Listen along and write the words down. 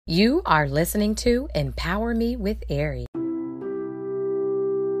You are listening to Empower Me with Ari.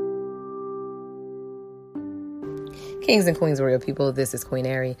 Kings and queens, royal people, this is Queen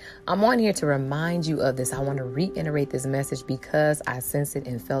Ari. I'm on here to remind you of this. I want to reiterate this message because I sensed it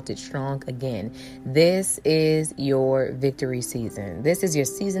and felt it strong again. This is your victory season. This is your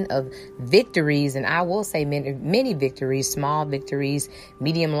season of victories. And I will say many victories, small victories,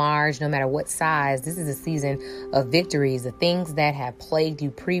 medium, large, no matter what size. This is a season of victories. The things that have plagued you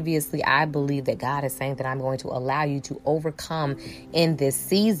previously, I believe that God is saying that I'm going to allow you to overcome in this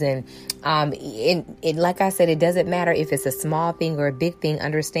season. Like I said, it doesn't matter if it's a small thing or a big thing.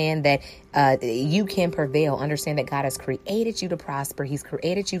 Understand that you can prevail. Understand that God has created you to prosper. He's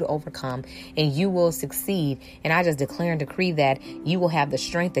created you to overcome, and you will succeed. And I just declare and decree that you will have the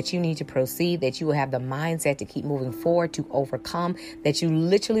strength that you need to proceed, that you will have the mindset to keep moving forward, to overcome, that you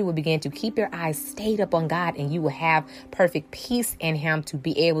literally will begin to keep your eyes stayed up on God, and you will have perfect peace in Him to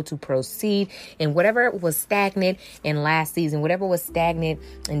be able to proceed. And whatever was stagnant in last season, whatever was stagnant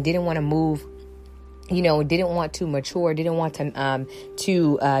and didn't want to move, didn't want to mature, didn't want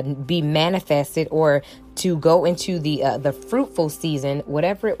to be manifested or to go into the fruitful season,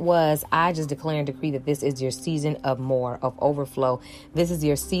 whatever it was, I just declare and decree that this is your season of more, of overflow. This is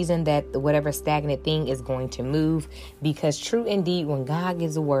your season that whatever stagnant thing is going to move, because true indeed, when God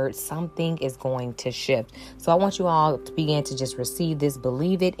gives a word, something is going to shift. So I want you all to begin to just receive this,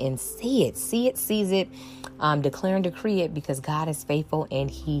 believe it, and see it, seize it, declare and decree it, because God is faithful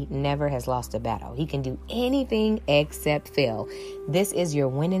and He never has lost a battle. He can do anything except fail. This is your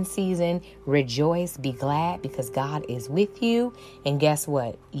winning season. Rejoice, be glad, because God is with you. And guess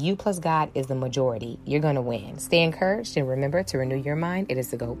what? You plus God is the majority. You're going to win. Stay encouraged and remember to renew your mind. It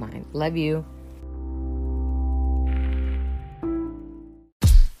is the GOAT mind. Love you.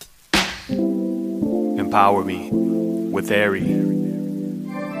 Empower Me with Ari.